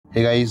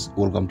Hey guys,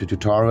 welcome to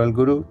Tutorial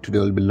Guru. Today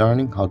we'll be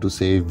learning how to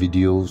save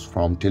videos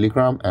from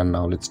Telegram, and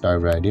now let's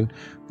dive right in.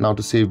 Now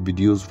to save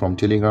videos from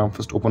Telegram,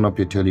 first open up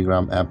your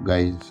Telegram app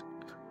guys.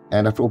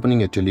 And after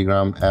opening your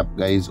Telegram app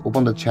guys,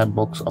 open the chat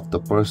box of the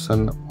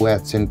person who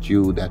had sent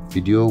you that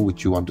video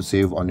which you want to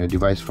save on your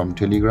device from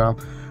Telegram.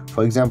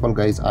 For example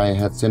guys, I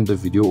had sent the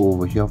video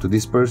over here to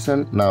this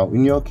person. Now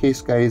in your case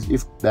guys,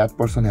 if that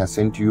person has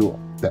sent you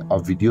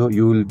a video,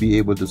 you will be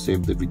able to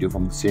save the video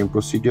from the same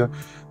procedure.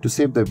 To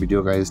save the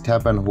video guys,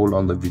 tap and hold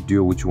on the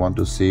video which you want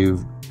to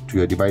save to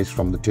your device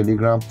from the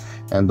Telegram,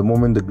 and the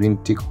moment the green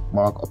tick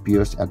mark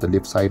appears at the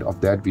left side of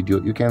that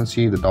video, you can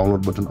see the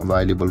download button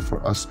available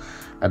for us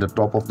at the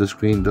top of the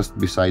screen, just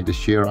beside the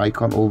share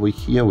icon over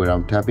here where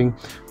I'm tapping.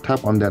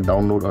 Tap on that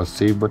download or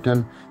save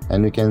button,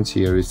 and you can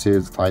see here it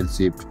says file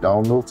saved to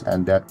downloads,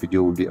 and that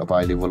video will be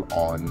available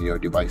on your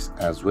device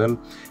as well.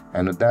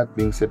 And with that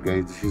being said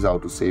guys, this is how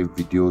to save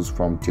videos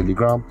from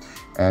Telegram.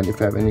 And if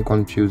you have any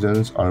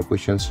confusions or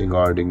questions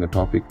regarding the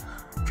topic,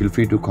 feel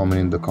free to comment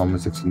in the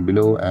comment section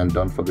below, and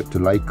don't forget to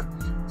like,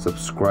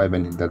 subscribe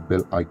and hit that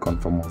bell icon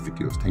for more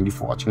videos. Thank you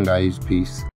for watching guys. Peace.